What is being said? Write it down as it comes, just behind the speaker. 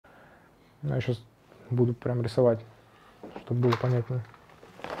Я сейчас буду прям рисовать, чтобы было понятнее.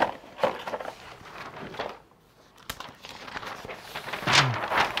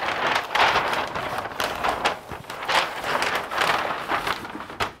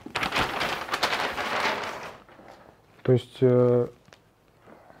 То есть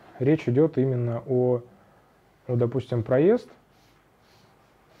речь идет именно о, допустим, проезд,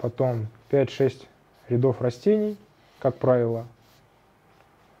 потом 5-6 рядов растений, как правило,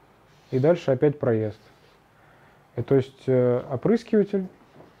 и дальше опять проезд. И то есть опрыскиватель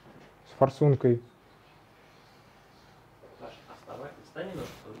с форсункой.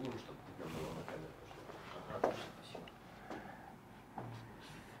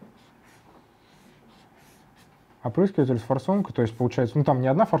 Опрыскиватель с форсункой, то есть получается, ну там не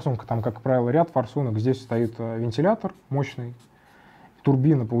одна форсунка, там, как правило, ряд форсунок, здесь стоит вентилятор мощный,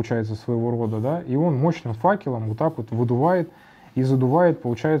 турбина, получается, своего рода, да, и он мощным факелом вот так вот выдувает и задувает,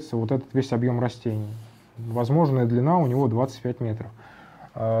 получается, вот этот весь объем растений. Возможная длина у него 25 метров.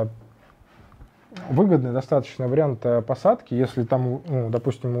 Выгодный достаточно вариант посадки, если там, ну,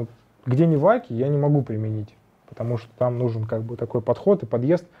 допустим, где НИВАКИ, я не могу применить, потому что там нужен как бы такой подход и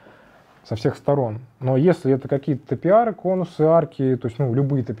подъезд со всех сторон. Но если это какие-то топиары, конусы, арки, то есть, ну,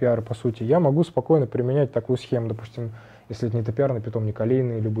 любые топиары, по сути, я могу спокойно применять такую схему. Допустим, если это не топиарный питомник,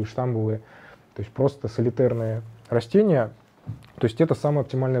 олейные, любые штамбовые, то есть просто солитарные растения. То есть это самый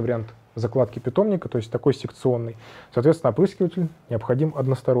оптимальный вариант закладки питомника, то есть такой секционный. Соответственно, опрыскиватель необходим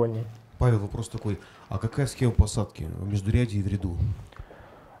односторонний. Павел, вопрос такой, а какая схема посадки в междурядье и в ряду?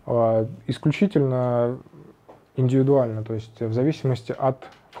 Исключительно индивидуально, то есть в зависимости от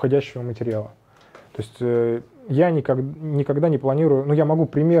входящего материала. То есть я никогда не планирую, ну я могу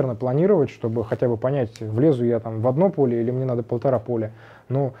примерно планировать, чтобы хотя бы понять, влезу я там в одно поле или мне надо 1,5 поля,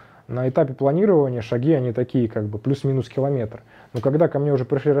 но на этапе планирования шаги они такие, как бы плюс-минус километр. Но когда ко мне уже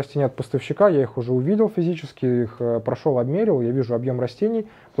пришли растения от поставщика, я их уже увидел физически, их прошел, обмерил, я вижу объем растений,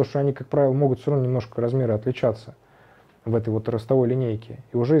 потому что они, как правило, могут все равно немножко размеры отличаться в этой вот ростовой линейке.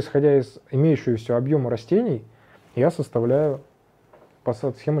 И уже исходя из имеющегося объема растений, я составляю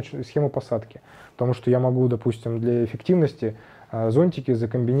схему посадки. Потому что я могу, допустим, для эффективности зонтики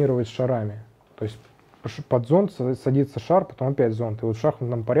закомбинировать с шарами. То есть под зонт садится шар, потом опять зонт. И вот в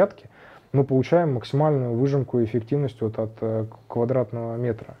шахматном порядке мы получаем максимальную выжимку и эффективность вот от квадратного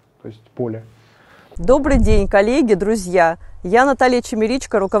метра, то есть поля. Добрый день, коллеги, друзья! Я Наталья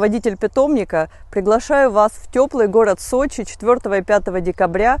Чемеричка, руководитель питомника. Приглашаю вас в теплый город Сочи 4 и 5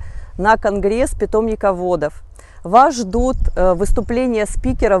 декабря на Конгресс питомниководов. Вас ждут выступления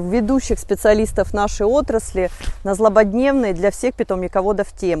спикеров, ведущих специалистов нашей отрасли на злободневные для всех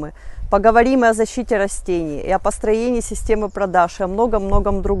питомниководов темы. Поговорим и о защите растений, и о построении системы продаж, и о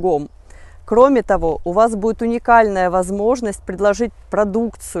многом-многом другом. Кроме того, у вас будет уникальная возможность предложить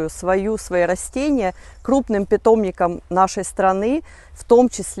продукцию свои растения крупным питомникам нашей страны, в том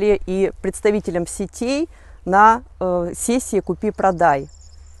числе и представителям сетей на сессии «Купи-продай».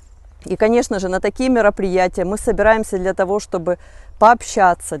 И, конечно же, на такие мероприятия мы собираемся для того, чтобы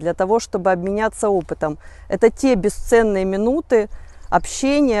пообщаться, для того, чтобы обменяться опытом. Это те бесценные минуты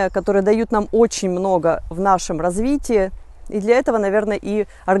общения, которые дают нам очень много в нашем развитии. И для этого, наверное, и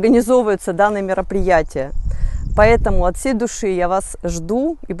организовываются данные мероприятия. Поэтому от всей души я вас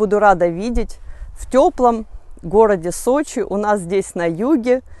жду и буду рада видеть в теплом городе Сочи, у нас здесь на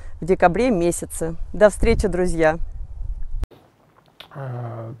юге, в декабре месяце. До встречи, друзья!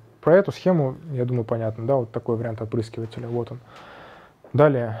 Про эту схему, я думаю, понятно, да, вот такой вариант опрыскивателя, вот он.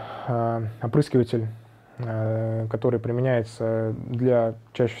 Далее, опрыскиватель, который применяется для,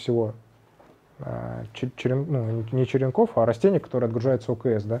 чаще всего, не черенков, а растений, которые отгружаются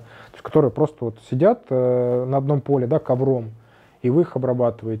ОКС, да, то есть которые просто вот сидят на одном поле, да, ковром, и вы их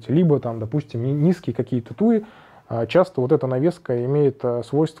обрабатываете. Либо там, допустим, низкие какие-то туи, часто вот эта навеска имеет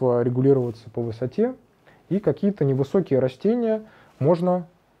свойство регулироваться по высоте, и какие-то невысокие растения можно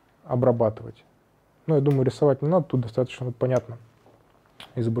обрабатывать. Ну, я думаю, рисовать не надо, тут достаточно понятно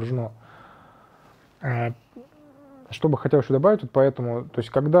изображено. Что бы хотел еще добавить, вот поэтому, то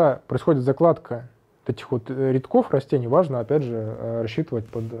есть когда происходит закладка этих вот рядков растений, важно, опять же, рассчитывать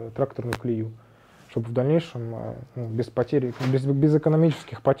под тракторную колею, чтобы в дальнейшем без потерь, без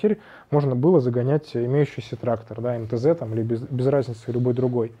экономических потерь можно было загонять имеющийся трактор, да, МТЗ там, или без разницы любой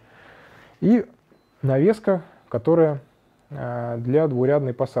другой. И навеска, которая для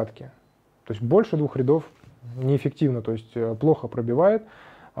двурядной посадки. То есть больше 2 рядов неэффективно, то есть плохо пробивает.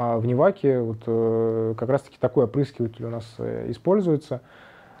 В НИВАКИ вот как раз-таки такой опрыскиватель у нас используется.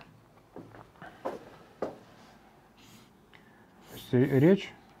 То есть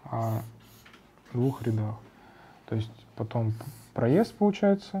речь о 2 рядах. То есть потом проезд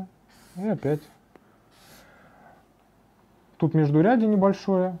получается, И опять. Тут междурядье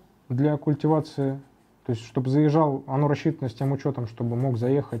небольшое для культивации. То есть, чтобы заезжал, оно рассчитано с тем учетом, чтобы мог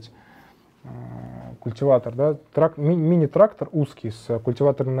заехать культиватор. Да? Мини-трактор узкий с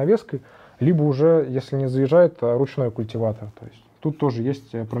культиваторной навеской, либо уже, если не заезжает, ручной культиватор. То есть, тут тоже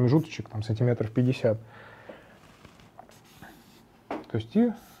есть промежуточек, там, сантиметров 50. То есть,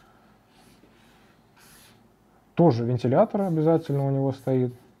 и тоже вентилятор обязательно у него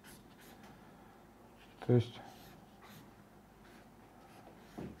стоит. То есть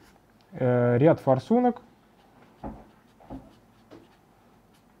ряд форсунок.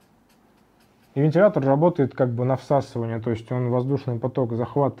 И вентилятор работает как бы на всасывание, то есть он воздушный поток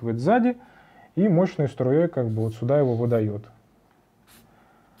захватывает сзади и мощной струей как бы вот сюда его выдает.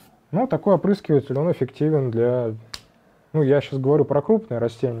 Но такой опрыскиватель, он эффективен для, ну я сейчас говорю про крупные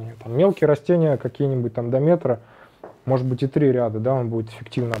растения, там, мелкие растения какие-нибудь там до метра, может быть и 3 ряда, да, он будет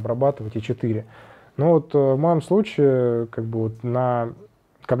эффективно обрабатывать, и 4. Но вот в моем случае, как бы вот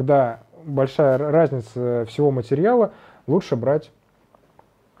когда большая разница всего материала, лучше брать,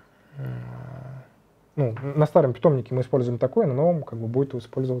 ну, на старом питомнике мы используем такой, на новом как бы будет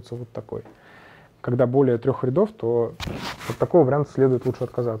использоваться вот такой. Когда более 3 рядов, то от такого варианта следует лучше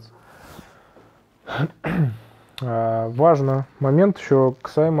отказаться. Важный момент еще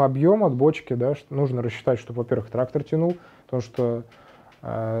касаемо объема от бочки, да, что нужно рассчитать, чтобы, во-первых, трактор тянул, потому что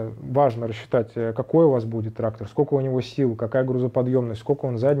важно рассчитать, какой у вас будет трактор, сколько у него сил, какая грузоподъемность, сколько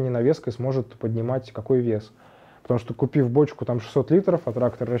он задней навеской сможет поднимать, какой вес. Потому что, купив бочку там 600 литров, а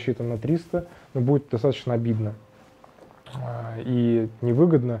трактор рассчитан на 300, ну, будет достаточно обидно и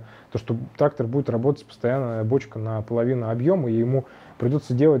невыгодно, то что трактор будет работать постоянно, бочка на половину объема, и ему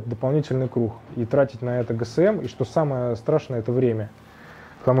придется делать дополнительный круг и тратить на это ГСМ, и что самое страшное, это время.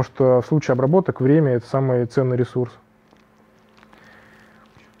 Потому что в случае обработок время – это самый ценный ресурс.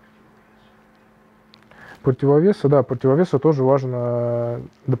 Противовесы, да, противовесы тоже важно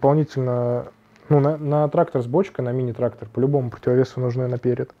дополнительно, ну, на трактор с бочкой, на мини-трактор, по-любому противовесы нужны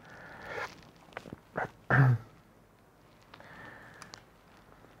наперед.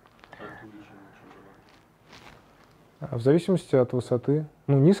 В зависимости от высоты,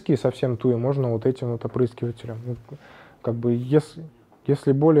 ну, низкие совсем туи можно вот этим вот опрыскивателем. Ну, как бы,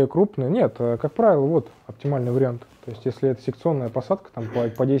 если более крупные, нет, как правило, вот оптимальный вариант. То есть, если это секционная посадка, там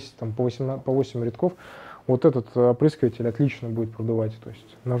по 10, там, по 8 рядков, вот этот опрыскиватель отлично будет продувать. То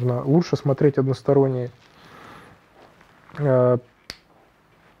есть, нужно лучше смотреть односторонние.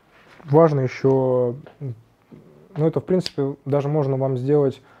 Важно еще, ну, это, в принципе, даже можно вам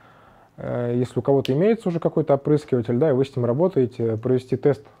сделать, если у кого-то имеется уже какой-то опрыскиватель, да, и вы с ним работаете, провести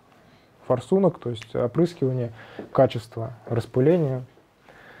тест форсунок, то есть опрыскивание, качество, распыление.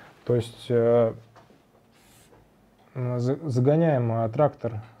 То есть загоняем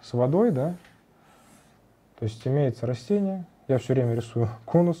трактор с водой, да, то есть имеется растение, я все время рисую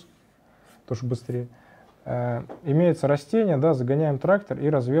конус, тоже быстрее. Имеется растение, да, загоняем трактор и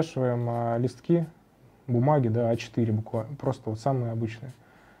развешиваем листки бумаги, да, А4 буквально, просто вот самые обычные,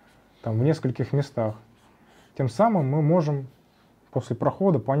 там в нескольких местах. Тем самым мы можем после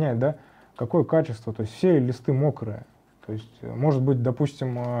прохода понять, да, какое качество, то есть все листы мокрые. То есть, может быть,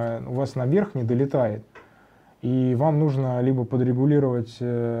 допустим, у вас наверх не долетает, и вам нужно либо подрегулировать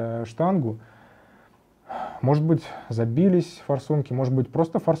штангу, может быть, забились форсунки, может быть,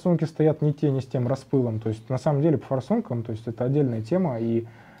 просто форсунки стоят не те, не с тем распылом. То есть, на самом деле, по форсункам, то есть, это отдельная тема, и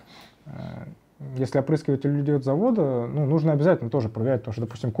если опрыскиватель идет с завода, ну, нужно обязательно тоже проверять, потому что,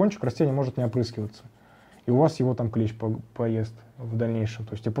 допустим, кончик растения может не опрыскиваться, и у вас его там клещ поест в дальнейшем.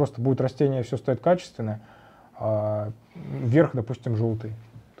 То есть, и просто будет растение все стоит качественное, а верх, допустим, желтый,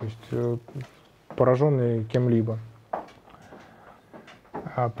 то есть пораженный кем-либо.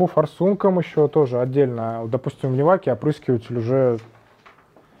 А по форсункам еще тоже отдельно, допустим, в НИВАКИ опрыскиватель уже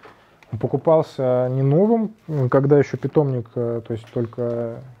покупался не новым, когда еще питомник, то есть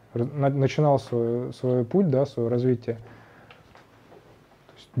только начинал свой путь, да, свое развитие.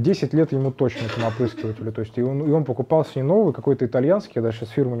 10 лет ему точно этому опрыскивателю, то есть и он покупался не новый, какой-то итальянский, я даже сейчас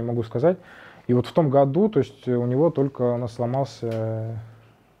фирму не могу сказать. И вот в том году, то есть у него только у нас сломался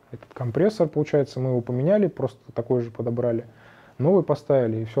этот компрессор, получается, мы его поменяли, просто такой же подобрали, новый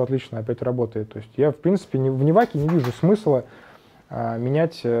поставили, и все отлично, опять работает. То есть я, в принципе, в НИВАКИ не вижу смысла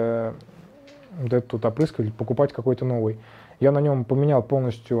менять вот этот опрыскиватель, покупать какой-то новый. Я на нем поменял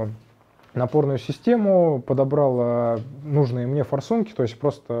полностью напорную систему, подобрал нужные мне форсунки, то есть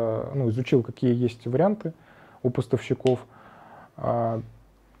просто, ну, изучил, какие есть варианты у поставщиков. То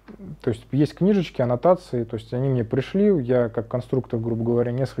есть есть книжечки, аннотации, то есть они мне пришли, я как конструктор, грубо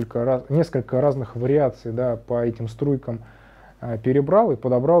говоря, несколько разных вариаций, да, по этим струйкам перебрал и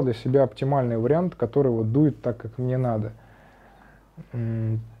подобрал для себя оптимальный вариант, который вот дует так, как мне надо.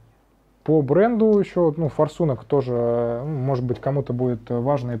 По бренду еще, ну, форсунок тоже, может быть, кому-то будет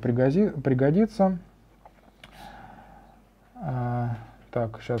важно и пригодится.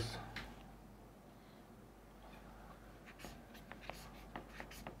 Так, сейчас.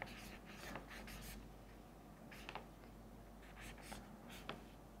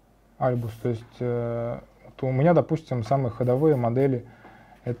 Альбус, то есть у меня, допустим, самые ходовые модели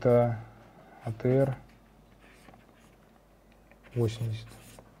это АТР 80.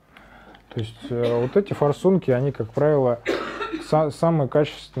 То есть вот эти форсунки, они, как правило, самые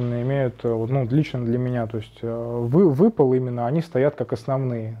качественные имеют, ну, лично для меня, то есть выпал именно, они стоят как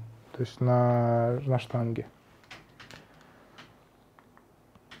основные, то есть на штанге.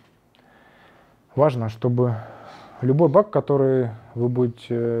 Важно, чтобы любой бак, который вы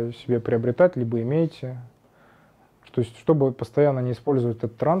будете себе приобретать, либо имеете, то есть чтобы постоянно не использовать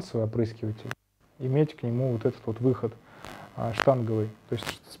этот трансовый опрыскиватель, иметь к нему вот этот вот выход штанговый, то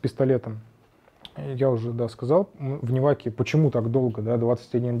есть с пистолетом. Я уже, да, сказал, в НИВАКИ почему так долго, да,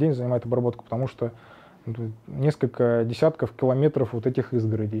 21 день занимает обработка, потому что несколько десятков километров вот этих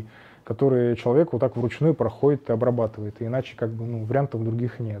изгородей, которые человек вот так вручную проходит и обрабатывает, и иначе как бы, ну, вариантов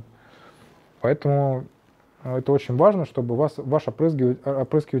других нет. Поэтому это очень важно, чтобы ваш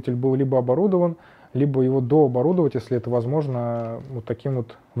опрыскиватель был либо оборудован, либо его дооборудовать, если это возможно, вот таким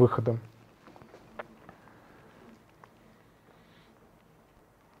вот выходом.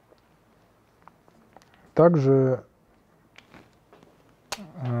 Также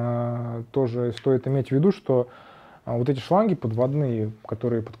тоже стоит иметь в виду, что вот эти шланги подводные,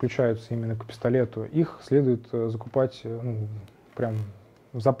 которые подключаются именно к пистолету, их следует закупать, ну, прям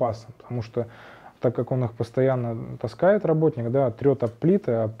запасом, потому что так как он их постоянно таскает, работник, да, трет об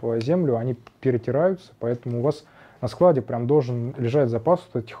плиты, об землю, они перетираются, поэтому у вас на складе прям должен лежать запас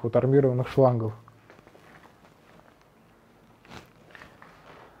вот этих вот армированных шлангов.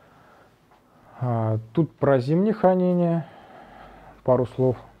 Тут про зимнее хранение пару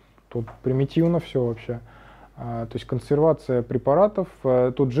слов. Тут примитивно все вообще. То есть консервация препаратов,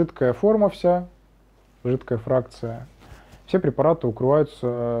 тут жидкая форма вся, жидкая фракция. Все препараты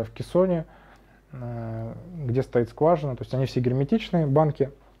укрываются в кессоне, где стоит скважина, то есть они все герметичные, банки,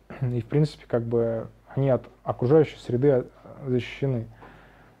 и в принципе как бы они от окружающей среды защищены.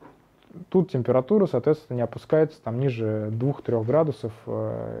 Тут температура, соответственно, не опускается там ниже 2-3 градусов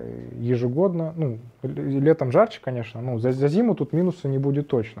ежегодно. Ну, летом жарче, конечно, но за зиму тут минуса не будет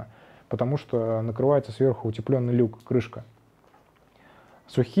точно, потому что накрывается сверху утепленный люк, крышка.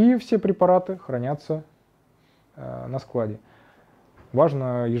 Сухие все препараты хранятся на складе.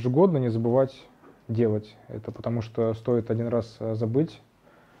 Важно ежегодно не забывать делать это, потому что стоит один раз забыть,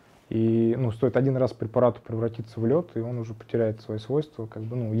 и, ну, стоит один раз препарату превратиться в лед, и он уже потеряет свои свойства. Как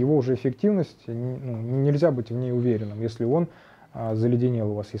бы, ну, его уже эффективность, ну, нельзя быть в ней уверенным, если он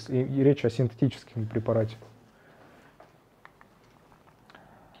заледенел у вас, если и речь о синтетическом препарате.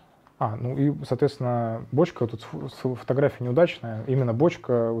 Ну и, соответственно, бочка, тут фотография неудачная, именно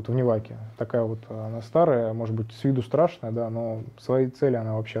бочка вот в НИВАКИ, такая вот, она старая, может быть, с виду страшная, да, но свои цели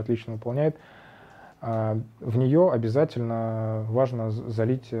она вообще отлично выполняет. В нее обязательно важно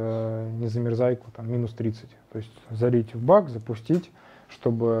залить незамерзайку, там, минус 30, то есть залить в бак, запустить,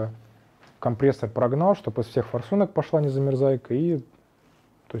 чтобы компрессор прогнал, чтобы из всех форсунок пошла незамерзайка, и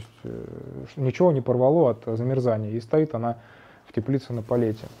то есть ничего не порвало от замерзания, и стоит она в теплице на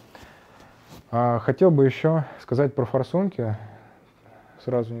палете. Хотел бы еще сказать про форсунки,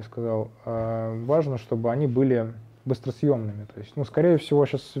 сразу не сказал. Важно, чтобы они были быстросъемными. То есть, ну, скорее всего,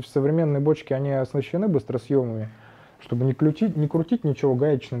 сейчас современные бочки, они оснащены быстросъемами, чтобы не крутить ничего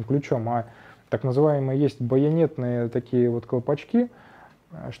гаечным ключом, а так называемые есть байонетные такие вот колпачки,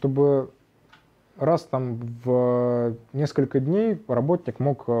 чтобы раз там в несколько дней работник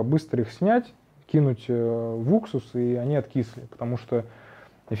мог быстро их снять, кинуть в уксус, и они откисли, потому что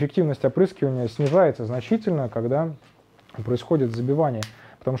эффективность опрыскивания снижается значительно, когда происходит забивание.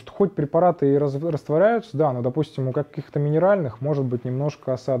 Потому что хоть препараты и растворяются, да, но, допустим, у каких-то минеральных может быть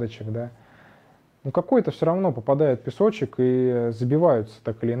немножко осадочек, да. Ну, какой-то все равно попадает песочек и забиваются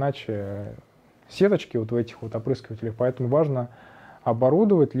так или иначе сеточки вот в этих вот опрыскивателях. Поэтому важно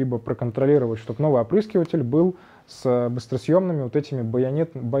оборудовать, либо проконтролировать, чтобы новый опрыскиватель был с быстросъемными вот этими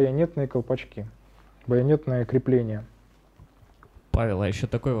байонетные колпачки, байонетное крепление. Павел, а еще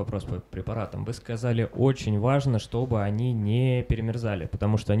такой вопрос по препаратам. Вы сказали, очень важно, чтобы они не перемерзали,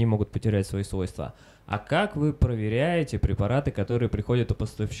 потому что они могут потерять свои свойства. А как вы проверяете препараты, которые приходят у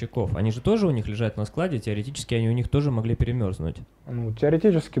поставщиков? Они же тоже у них лежат на складе, теоретически они у них тоже могли перемерзнуть. Ну,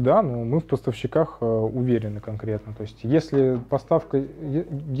 теоретически да, но мы в поставщиках уверены конкретно. То есть если поставка,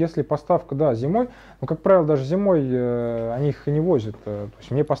 да, зимой, ну, как правило, даже зимой они их и не возят. То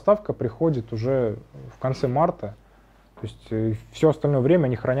есть мне поставка приходит уже в конце марта. То есть все остальное время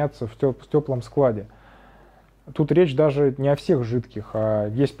они хранятся в теплом складе. Тут речь даже не о всех жидких, а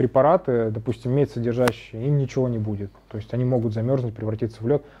есть препараты, допустим, медь содержащие, им ничего не будет. То есть они могут замерзнуть, превратиться в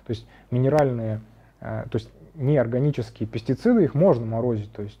лед. То есть минеральные, то есть неорганические пестициды, их можно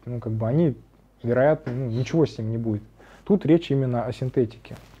морозить. То есть, ну, как бы они, вероятно, ну, ничего с ним не будет. Тут речь именно о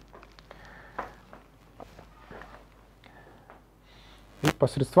синтетике. И по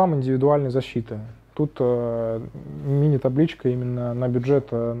средствам индивидуальной защиты. Тут мини-табличка именно на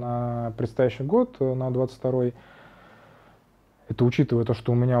бюджет на предстоящий год, на 22-й. Это учитывая то,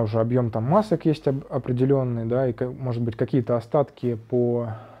 что у меня уже объем там масок есть определенный, да, и, может быть, какие-то остатки по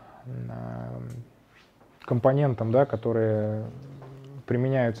компонентам, да, которые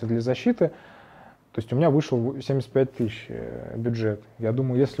применяются для защиты. То есть у меня вышел 75 тысяч бюджет. Я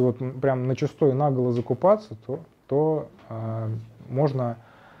думаю, если вот прям начисто и наголо закупаться, то можно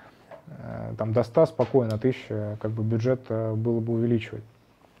там до 100 спокойно тысяч как бы бюджет было бы увеличивать.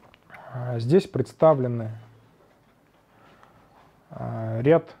 Здесь представлены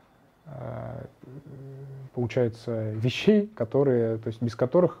ряд, получается, вещей, которые, то есть без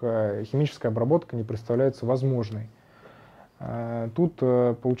которых химическая обработка не представляется возможной. Тут,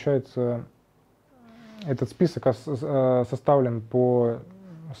 получается, этот список составлен по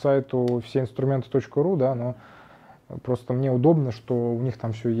сайту всеинструменты.ру, да, но просто мне удобно, что у них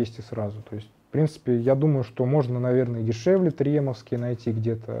там все есть и сразу. То есть, в принципе, я думаю, что можно, наверное, и дешевле триемовские найти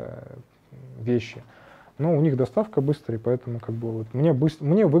где-то вещи. Но у них доставка быстрая, поэтому как бы вот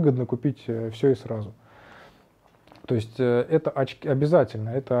мне выгодно купить все и сразу. То есть это очки обязательно,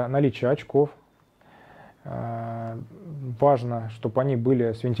 это наличие очков. Важно, чтобы они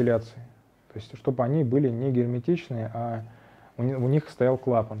были с вентиляцией. То есть чтобы они были не герметичные, а у них стоял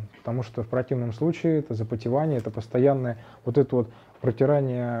клапан, потому что в противном случае это запотевание, это постоянное вот это вот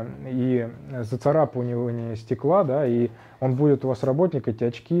протирание и зацарапывание стекла, да, и он будет у вас работник эти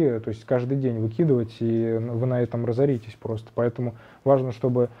очки, то есть каждый день выкидывать, и вы на этом разоритесь просто. Поэтому важно,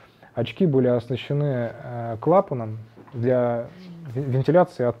 чтобы очки были оснащены клапаном для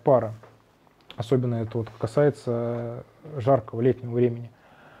вентиляции от пара. Особенно это вот касается жаркого летнего времени.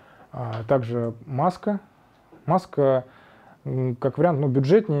 Также маска. Маска, как вариант, ну,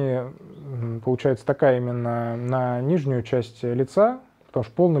 бюджетнее, получается, такая именно на нижнюю часть лица, потому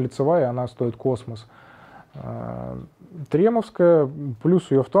что полнолицевая, она стоит космос. Триемовская,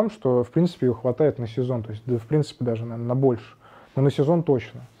 плюс ее в том, что, в принципе, ее хватает на сезон, то есть, да, в принципе, даже, наверное, на больше, но на сезон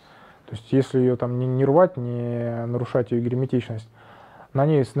точно. То есть, если ее там не рвать, не нарушать ее герметичность, на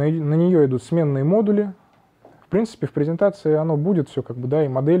нее идут сменные модули. В принципе, в презентации оно будет все, как бы, да, и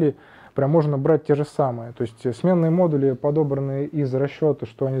модели прям можно брать те же самые. То есть сменные модули подобраны из расчета,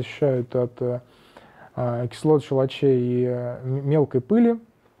 что они защищают от кислот, щелочей и мелкой пыли.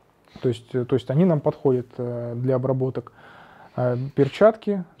 То есть они нам подходят для обработок.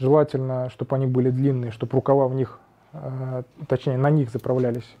 Перчатки, желательно, чтобы они были длинные, чтобы рукава в них, точнее на них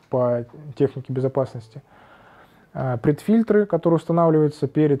заправлялись по технике безопасности. Предфильтры, которые устанавливаются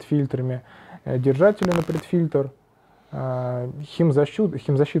перед фильтрами, держатели на предфильтр,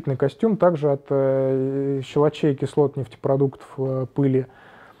 химзащитный костюм, также от щелочей, кислот, нефтепродуктов, пыли,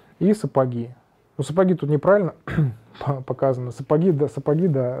 и сапоги. Ну, сапоги тут неправильно показано. Сапоги,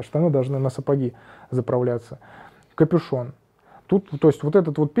 да, штаны должны на сапоги заправляться. Капюшон. Тут, то есть вот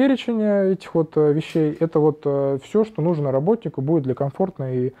этот вот перечень этих вот вещей, это вот все, что нужно работнику будет для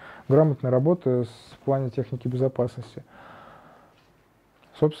комфортной и грамотной работы в плане техники безопасности.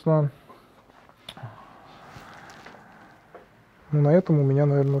 Собственно, ну, на этом у меня,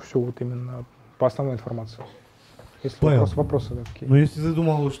 наверное, все вот именно по основной информации. Если вопросы такие. Ну, если ты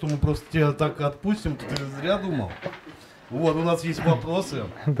думал, что мы просто тебя так отпустим, то ты зря думал. Вот, у нас есть вопросы.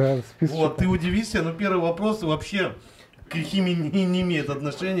 Да, список. Вот, ты удивишься, но первый вопрос вообще к химии не имеет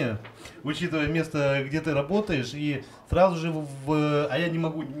отношения, учитывая место, где ты работаешь, и сразу же, а я не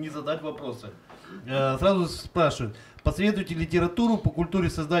могу не задать вопросы, сразу спрашивают, посоветуйте литературу по культуре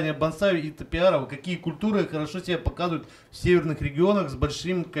создания бонсай и топиаров, какие культуры хорошо себя показывают в северных регионах с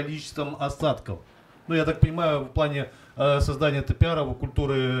большим количеством осадков. Ну, я так понимаю, в плане создания топиаров,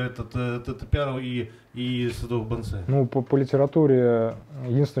 культуры топиаров и садовых бонсай. Ну, по литературе,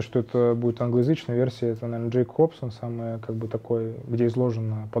 единственное, что это будет англоязычная версия, это, наверное, Джейк Хобсон, самый, как бы, такой, где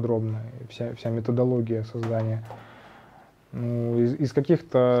изложена подробно вся методология создания. Ну, из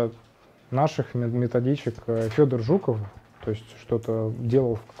каких-то наших методичек Федор Жуков, то есть что-то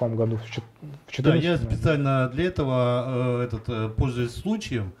делал в каком году? В 14, да, я специально для этого, пользуясь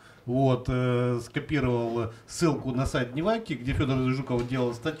случаем, вот, скопировал ссылку на сайт НИВАКИ, где Федор Жуков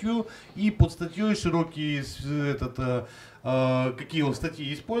делал статью, и под статьей широкий какие он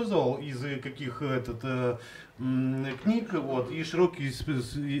статьи использовал, из каких книг, вот, и широкий,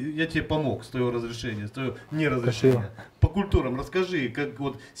 я тебе помог с твоего разрешения, с твоего неразрешения. Спасибо. По культурам расскажи, как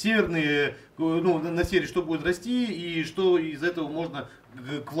вот северные, ну, на севере что будет расти, и что из этого можно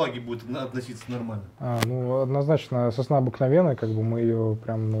к влаге будет относиться нормально. Ну, однозначно, сосна обыкновенная, как бы мы ее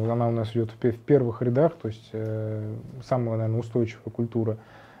прям, ну, она у нас идет в первых рядах, то есть самая, наверное, устойчивая культура.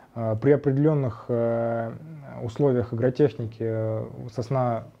 При определенных условиях агротехники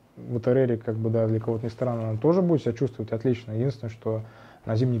сосна в АТР, как бы, да, для кого-то не странно, она тоже будет себя чувствовать отлично. Единственное, что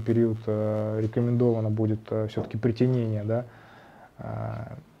на зимний период рекомендовано будет все-таки притенение, да.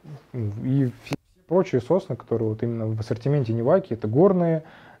 И все прочие сосны, которые вот именно в ассортименте НИВАКИ, это горные,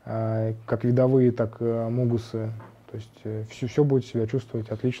 как видовые, так и мугусы. То есть все будет себя чувствовать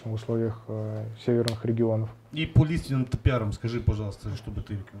отлично в условиях северных регионов. И по лиственным топиарам скажи, пожалуйста, что бы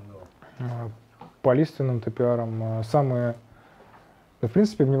ты рекомендовал? По лиственным топиарам самые... В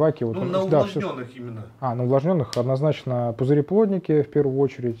принципе, в НИВАКИ... Вот, ну, на увлажненных да, именно. На увлажненных однозначно пузыреплодники, в первую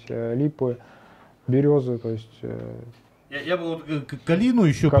очередь, липы, березы, то есть... Я бы вот калину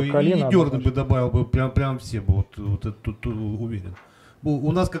еще бы и дерны бы добавил бы, прям все бы, вот тут уверен.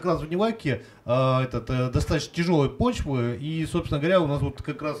 У нас как раз в НИВАКИ достаточно тяжелые почвы, и, собственно говоря, у нас вот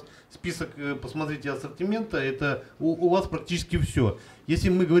как раз список, посмотрите, ассортимента, это у вас практически все. Если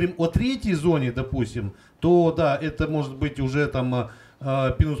мы говорим о третьей зоне, допустим, то да, это может быть уже там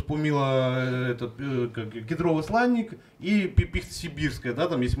пинус пумила, кедровый сланник и пихта сибирская, да,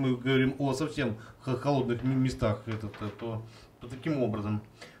 там, если мы говорим о совсем холодных местах, то таким образом.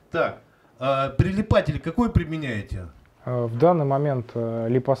 Так, прилипатель какой применяете? В данный момент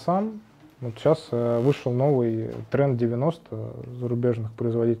липосан. Вот сейчас вышел новый тренд 90 зарубежных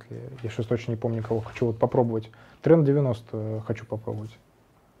производителей. Я сейчас точно не помню, кого хочу вот попробовать. Тренд 90 хочу попробовать.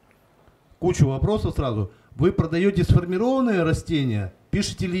 Кучу вопросов сразу. Вы продаете сформированные растения?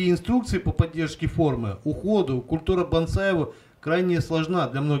 Пишете ли инструкции по поддержке формы, уходу? Культура бонсаева крайне сложна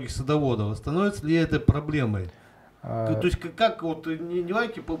для многих садоводов. Становится ли это проблемой? То есть как вот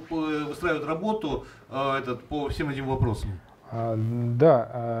НИВАКИ выстраивают работу по всем этим вопросам?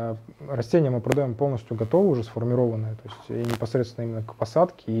 Да, растения мы продаем полностью готовые, уже сформированные, то есть и непосредственно именно к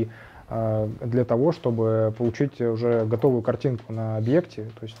посадке, и для того, чтобы получить уже готовую картинку на объекте,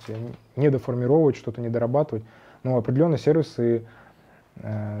 то есть не доформировать, что-то не дорабатывать, но определенные сервисы,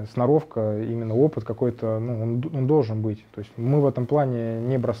 сноровка, именно опыт какой-то, ну, он должен быть. То есть мы в этом плане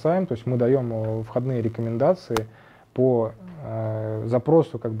не бросаем, то есть мы даем входные рекомендации по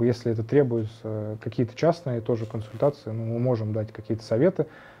запросу, как бы, если это требуется, какие-то частные тоже консультации, ну, мы можем дать какие-то советы.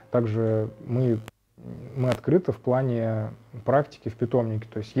 Также мы открыты в плане практики в питомнике.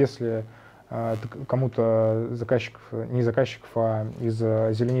 То есть если кому-то заказчиков, не заказчиков, а из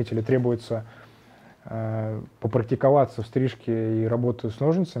озеленителей требуется попрактиковаться в стрижке и работе с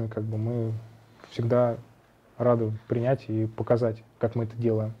ножницами, как бы мы всегда рады принять и показать, как мы это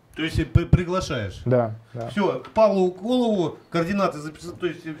делаем. То есть приглашаешь? Да, да. Все, к Павлу Уколову координаты записать, то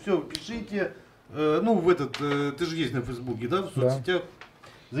есть все пишите. Ну, ты же есть на Фейсбуке, да, в соцсетях?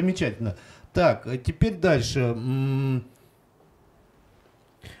 Да. Замечательно. Так, теперь дальше.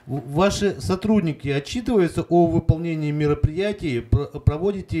 Ваши сотрудники отчитываются о выполнении мероприятий,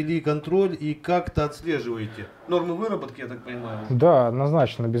 проводите ли контроль и как-то отслеживаете? Нормы выработки, я так понимаю? Да,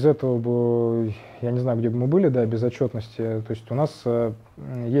 однозначно. Без этого бы, я не знаю, где бы мы были, да, без отчетности. То есть у нас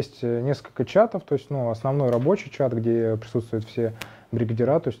есть несколько чатов, то есть, ну, основной рабочий чат, где присутствуют все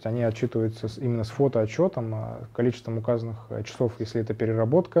бригадира, то есть они отчитываются именно с фотоотчетом, количеством указанных часов, если это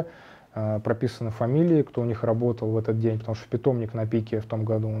переработка. Прописаны фамилии, кто у них работал в этот день, потому что питомник на пике в том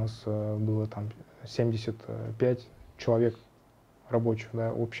году у нас было там 75 человек рабочих,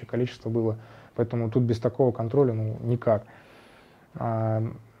 да, общее количество было, поэтому тут без такого контроля, ну, никак.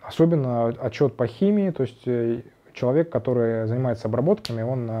 Особенно отчет по химии, то есть человек, который занимается обработками,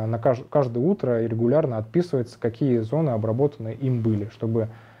 он на каждое утро и регулярно отписывается, какие зоны обработаны им были, чтобы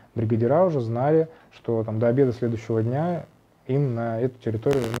бригадира уже знали, что там до обеда следующего дня им на эту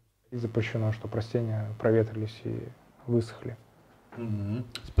территорию запрещено, чтобы растения проветрились и высохли.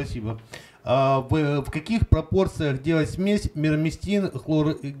 Спасибо. в каких пропорциях делать смесь мироместин,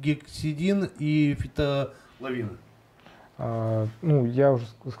 хлоргексидин и фитолавин? Ну, я уже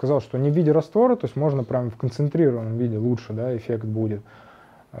сказал, что не в виде раствора, то есть можно прям в концентрированном виде лучше, да, эффект будет.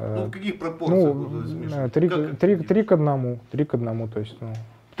 Ну, в каких пропорциях? Ну, 3 к 1, 3 к 1, то есть, ну,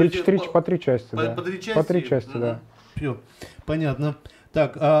 по 3 части, да. По 3 части? По 3 части, да. Все, понятно.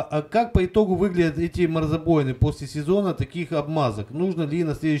 Так, а как по итогу выглядят эти морозобоины после сезона таких обмазок? Нужно ли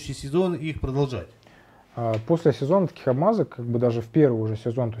на следующий сезон их продолжать? После сезона таких обмазок, как бы даже в первый уже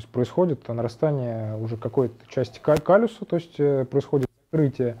сезон, то есть происходит нарастание уже какой-то части калюса, то есть происходит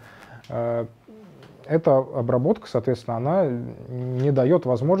закрытие. Эта обработка, соответственно, она не дает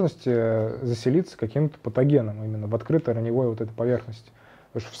возможности заселиться каким-то патогеном именно в открытой раневой вот этой поверхности.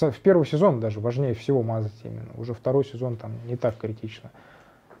 Потому что в первый сезон даже важнее всего мазать именно. Уже второй сезон там не так критично.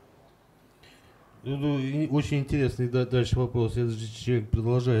 Очень интересный дальше вопрос. Этот же человек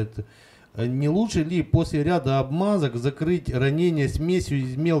продолжает. Не лучше ли после ряда обмазок закрыть ранение смесью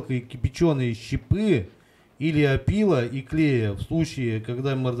из мелкой кипяченой щепы или опила и клея в случае,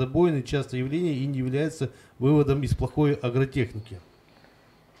 когда морозобоины частое явление и не является выводом из плохой агротехники?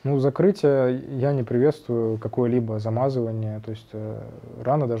 Ну, закрытие я не приветствую, какое-либо замазывание, то есть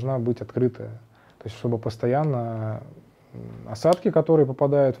рана должна быть открытая, то есть чтобы постоянно осадки, которые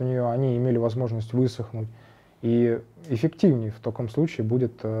попадают в нее, они имели возможность высохнуть, и эффективнее в таком случае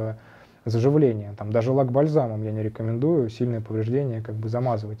будет заживление. Там даже лак-бальзамом я не рекомендую сильные повреждения как бы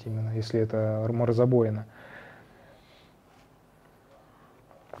замазывать именно, если это морозобоина.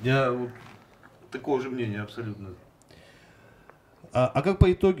 Я вот такого же мнения абсолютно. А как по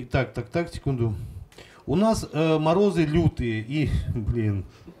итоге? Так, секунду. У нас морозы лютые и, блин,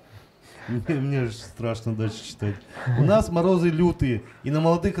 мне же страшно дальше читать. У нас морозы лютые, и на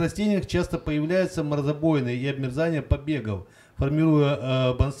молодых растениях часто появляются морозобоины и обмерзание побегов,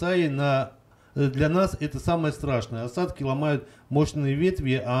 формируя бонсаи. Для нас это самое страшное. Осадки ломают мощные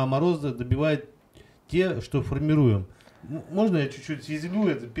ветви, а морозы добивают те, что формируем. Можно я чуть-чуть съязвлю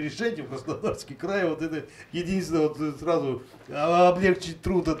это, перешейте в Краснодарский край, вот это единственное, вот сразу облегчить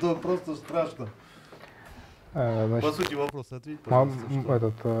труд, а то просто страшно. Значит, по сути вопроса ответь,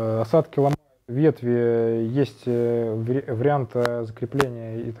 пожалуйста. Осадки ломают ветви, есть вариант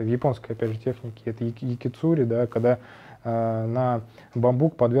закрепления, это в японской, опять же, технике, это якицури, да, когда на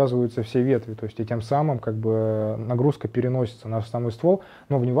бамбук подвязываются все ветви, то есть и тем самым как бы нагрузка переносится на самый ствол,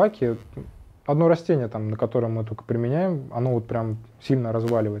 но в НИВАКИ одно растение, там, на котором мы только применяем, оно вот прям сильно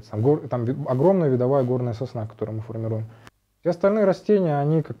разваливается. Там огромная видовая горная сосна, которую мы формируем. Все остальные растения,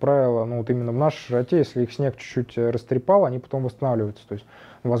 они, как правило, ну вот именно в нашей широте, если их снег чуть-чуть растрепал, они потом восстанавливаются. То есть,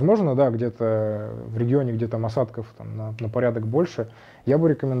 возможно, да, где-то в регионе, где там осадков там, на порядок больше, я бы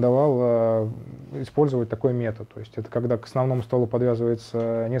рекомендовал использовать такой метод. То есть это когда к основному стволу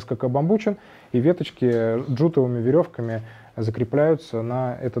подвязывается несколько бамбучин, и веточки джутовыми веревками закрепляются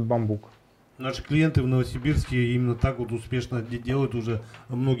на этот бамбук. Наши клиенты в Новосибирске именно так вот успешно делают уже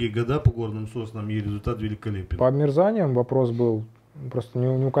многие года по горным соснам, и результат великолепен. По обмерзаниям вопрос был, просто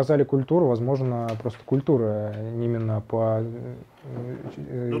не указали культуру, возможно, просто культура именно по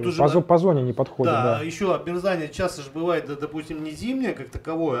зоне не подходит. Да, да. Еще обмерзание часто же бывает, допустим, не зимнее как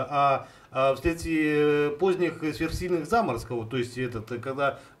таковое, а вследствие поздних сверхсильных заморозков. То есть,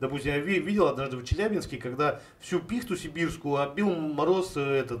 когда, допустим, я видел однажды в Челябинске, когда всю пихту сибирскую отбил мороз,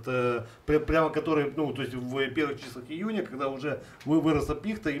 прямо который, ну, то есть в первых числах июня, когда уже выросла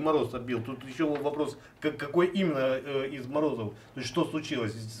пихта и мороз отбил. Тут еще вопрос, какой именно из морозов, то есть что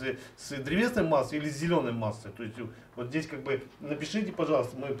случилось, с древесной массой или с зеленой массой. То есть вот здесь как бы напишите,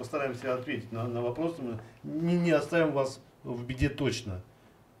 пожалуйста, мы постараемся ответить на вопросы, мы не оставим вас в беде точно.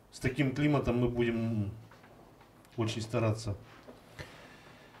 С таким климатом мы будем очень стараться.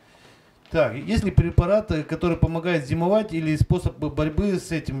 Так, есть ли препараты, которые помогают зимовать, или способ борьбы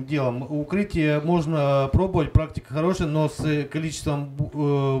с этим делом? Укрытие можно пробовать, практика хорошая, но с количеством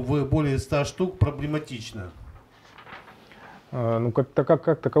в более 100 штук проблематично. Ну, как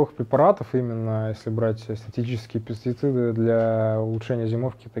таковых препаратов, именно если брать синтетические пестициды для улучшения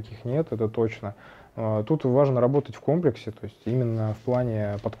зимовки, таких нет, это точно. Тут важно работать в комплексе, то есть именно в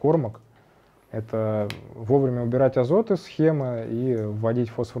плане подкормок. Это вовремя убирать азот из схемы и вводить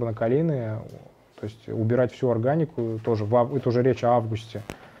фосфорно-калийные, то есть убирать всю органику, тоже это уже речь о августе.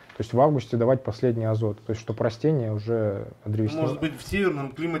 То есть в августе давать последний азот, то есть чтобы растения уже древесные. Может быть в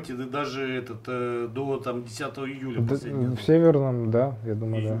северном климате даже до там, 10 июля. В северном, да, я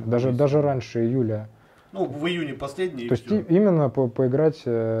думаю, да. Даже раньше июля. Ну, в июне последний. То есть именно поиграть,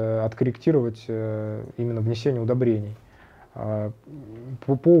 откорректировать именно внесение удобрений.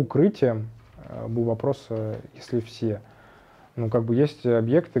 По укрытиям был вопрос, если все. Ну, как бы есть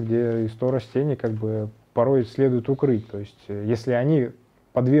объекты, где и 100 растений как бы порой следует укрыть. То есть, если они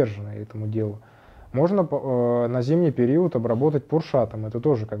подвержены этому делу, можно на зимний период обработать пуршатом. Это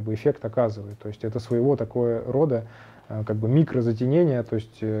тоже как бы эффект оказывает. То есть, это своего такого рода как бы микрозатенение, то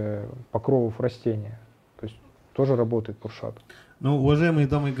есть покровов растения. То есть, тоже работает пуршат. Ну, уважаемые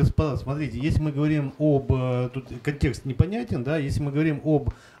дамы и господа, смотрите, если мы говорим об, тут контекст непонятен, да, если мы говорим об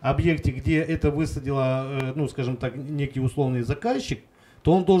объекте, где это высадила, ну, скажем так, некий условный заказчик,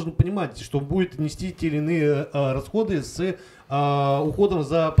 то он должен понимать, что будет нести те или иные расходы с уходом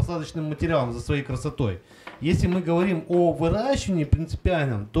за посадочным материалом, за своей красотой. Если мы говорим о выращивании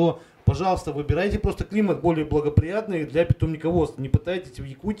принципиальном, то, пожалуйста, выбирайте просто климат более благоприятный для питомниководства. Не пытайтесь в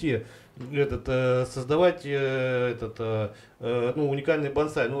Якутии создавать уникальный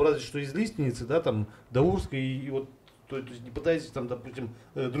бонсай. Ну, разве что из лиственницы, да, там, даурской, и вот, то есть не пытайтесь там, допустим,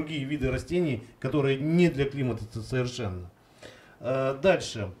 другие виды растений, которые не для климата совершенно.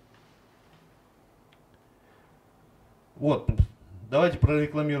 Дальше. Вот, давайте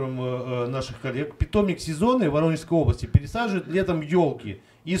прорекламируем наших коллег. Питомник сезонный в Воронежской области пересаживают летом елки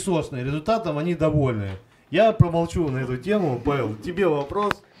и сосны. Результатом они довольны. Я промолчу на эту тему. Павел, тебе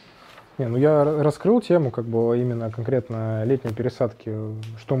вопрос. Не, ну я раскрыл тему как бы именно конкретно летней пересадки,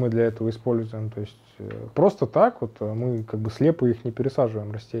 что мы для этого используем. То есть просто так вот мы как бы слепо их не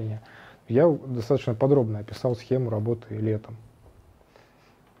пересаживаем растения. Я достаточно подробно описал схему работы летом.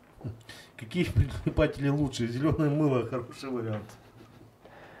 Какие прилипатели лучше? Зеленое мыло хороший вариант.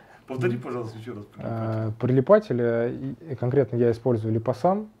 Повтори, пожалуйста, еще раз. Прилипатели, конкретно я использую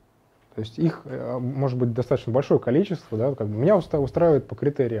липосан. То есть их может быть достаточно большое количество. Да, как бы меня устраивает по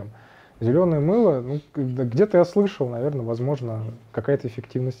критериям. Зеленое мыло, ну, где-то я слышал, наверное, возможно, какая-то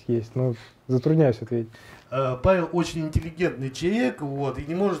эффективность есть. Но затрудняюсь ответить. Павел очень интеллигентный человек, вот, и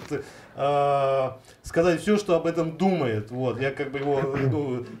не может сказать все, что об этом думает. Вот. Я как бы его,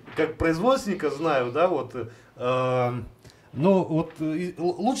 ну, как производственника знаю, да, вот. Но вот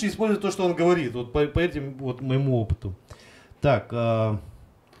лучше использовать то, что он говорит, вот по этим вот моему опыту. Так,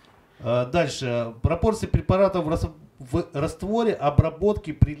 дальше. Пропорции препаратов в растворе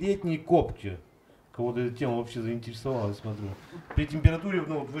обработки при летней копке. Кого-то эта тема вообще заинтересовала, я смотрю. При температуре,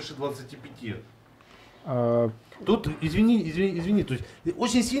 ну, выше 25. Тут, извини, то есть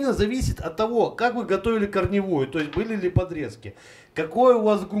очень сильно зависит от того, как вы готовили корневую, то есть были ли подрезки, какой у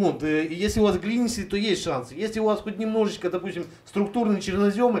вас грунт. Если у вас глинистый, то есть шансы. Если у вас хоть немножечко, допустим, структурные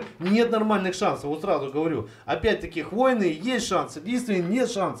черноземы, нет нормальных шансов, вот сразу говорю. Опять-таки, хвойные есть шансы, лиственные нет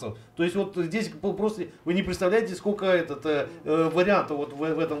шансов. То есть вот здесь просто вы не представляете, сколько вариантов вот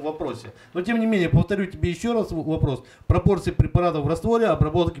в этом вопросе. Но тем не менее, повторю тебе еще раз вопрос. Пропорции препаратов в растворе,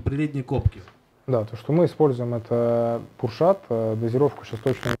 обработки при летней копке. Да, то, что мы используем, это пуршат, дозировку сейчас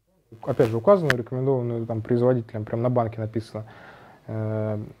точно, опять же, указанную, рекомендованную там производителем, прям на банке написано.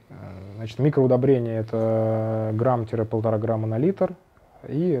 Значит, микроудобрение это грамм-1,5 грамма на литр,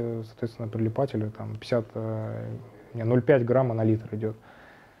 и, соответственно, прилипатели там 0,5 грамма на литр идет.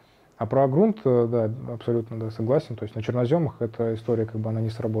 А про грунт, да, абсолютно да, согласен, то есть на черноземах эта история как бы она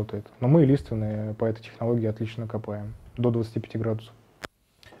не сработает. Но мы лиственные по этой технологии отлично копаем, до 25 градусов.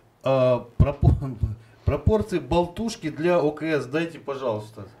 Пропорции болтушки для ОКС дайте,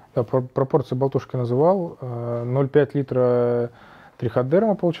 пожалуйста. Да, пропорции болтушки называл. 0,5 литра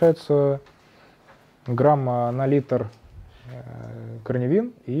триходерма получается, грамма на литр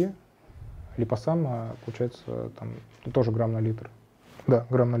корневин и липосан получается там тоже грамм на литр. Да,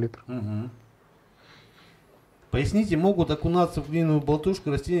 грамм на литр. Угу. Поясните, могут окунаться в глиняную болтушку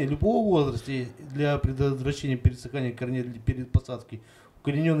растения любого возраста для предотвращения пересыхания корней перед посадкой?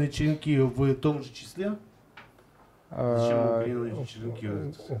 Укорененные черенки в том же числе? Зачем укорененные черенки?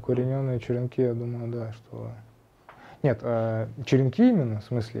 Укорененные черенки, я думаю, да, что... Нет, черенки именно, в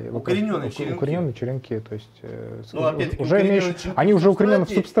смысле... Укорененные черенки. Укорененные черенки, то есть... Ну, опять-таки, уже они уже укоренены в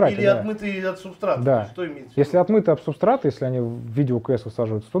субстрате. Или да. Отмытые от субстрата. Да. Что имеется? Если отмыты от субстрата, если они в виде УКС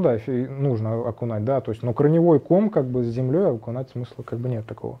высаживаются, то да, нужно окунать, да, то есть, но корневой ком как бы с землей окунать смысла как бы нет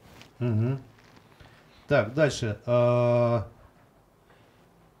такого. Угу. Так, дальше.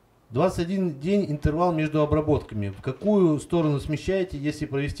 21 день интервал между обработками. В какую сторону смещаете, если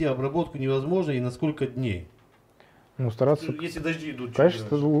провести обработку невозможно, и на сколько дней? Ну, стараться... Если дожди идут.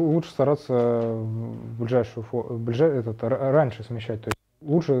 Конечно, лучше стараться раньше смещать. То есть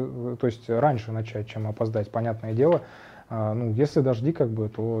лучше, то есть раньше начать, чем опоздать, понятное дело. Ну, если дожди, как бы,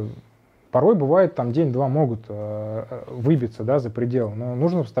 то порой бывает, там день-два могут выбиться, да, за предел, но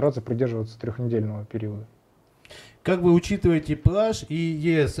нужно стараться придерживаться 3-недельного периода. Как вы учитываете pH и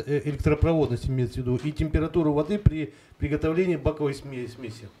ЕС, электропроводность имеется в виду, и температуру воды при приготовлении баковой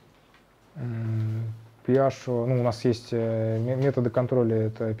смеси? pH, ну, у нас есть методы контроля,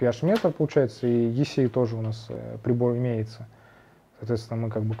 это pH-метр, получается, и EC тоже у нас прибор имеется. Соответственно, мы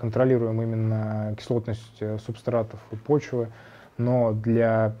как бы контролируем именно кислотность субстратов и почвы, но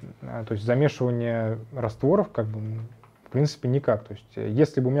для, то есть, замешивания растворов, как бы, в принципе, никак. То есть,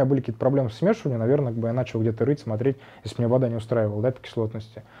 если бы у меня были какие-то проблемы с смешиванием, наверное, бы я начал где-то рыть, смотреть, если меня вода не устраивала, да, по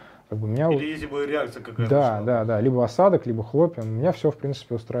кислотности. Как бы, меня... Или если бы реакция какая-то Да, шла. да, да, либо осадок, либо хлопья. Меня все, в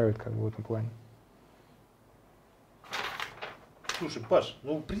принципе, устраивает как бы в этом плане. Слушай, Паш,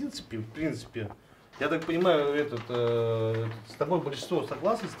 ну, в принципе, я так понимаю, с тобой большинство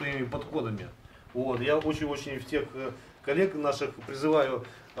согласны с твоими подходами. Вот, я очень-очень всех коллег наших призываю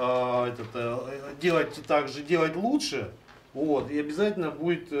делать так же, делать лучше. Вот, и обязательно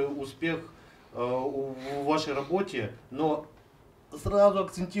будет успех в вашей работе. Но сразу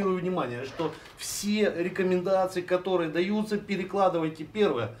акцентирую внимание, что все рекомендации, которые даются, перекладывайте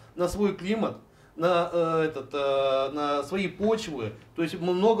первое на свой климат, на свои почвы, то есть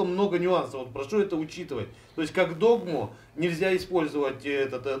много-много нюансов. Вот прошу это учитывать. То есть как догму нельзя использовать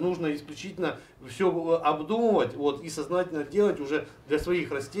нужно исключительно все обдумывать, вот, и сознательно делать уже для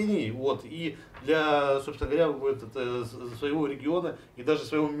своих растений, вот, и для, собственно говоря, своего региона и даже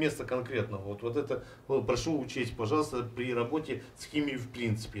своего места конкретного. Вот это прошу учесть, пожалуйста, при работе с химией в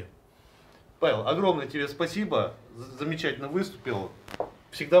принципе. Павел, огромное тебе спасибо, замечательно выступил.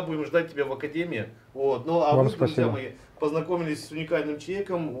 Всегда будем ждать тебя в Академии. Вот. Ну, а вам вы, друзья спасибо. мои, познакомились с уникальным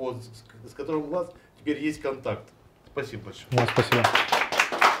человеком, вот, с которым у вас теперь есть контакт. Спасибо большое. Вам спасибо.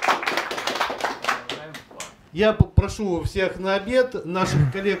 Я прошу всех на обед.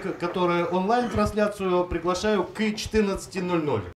 Наших коллег, которые онлайн-трансляцию, приглашаю к 14:00.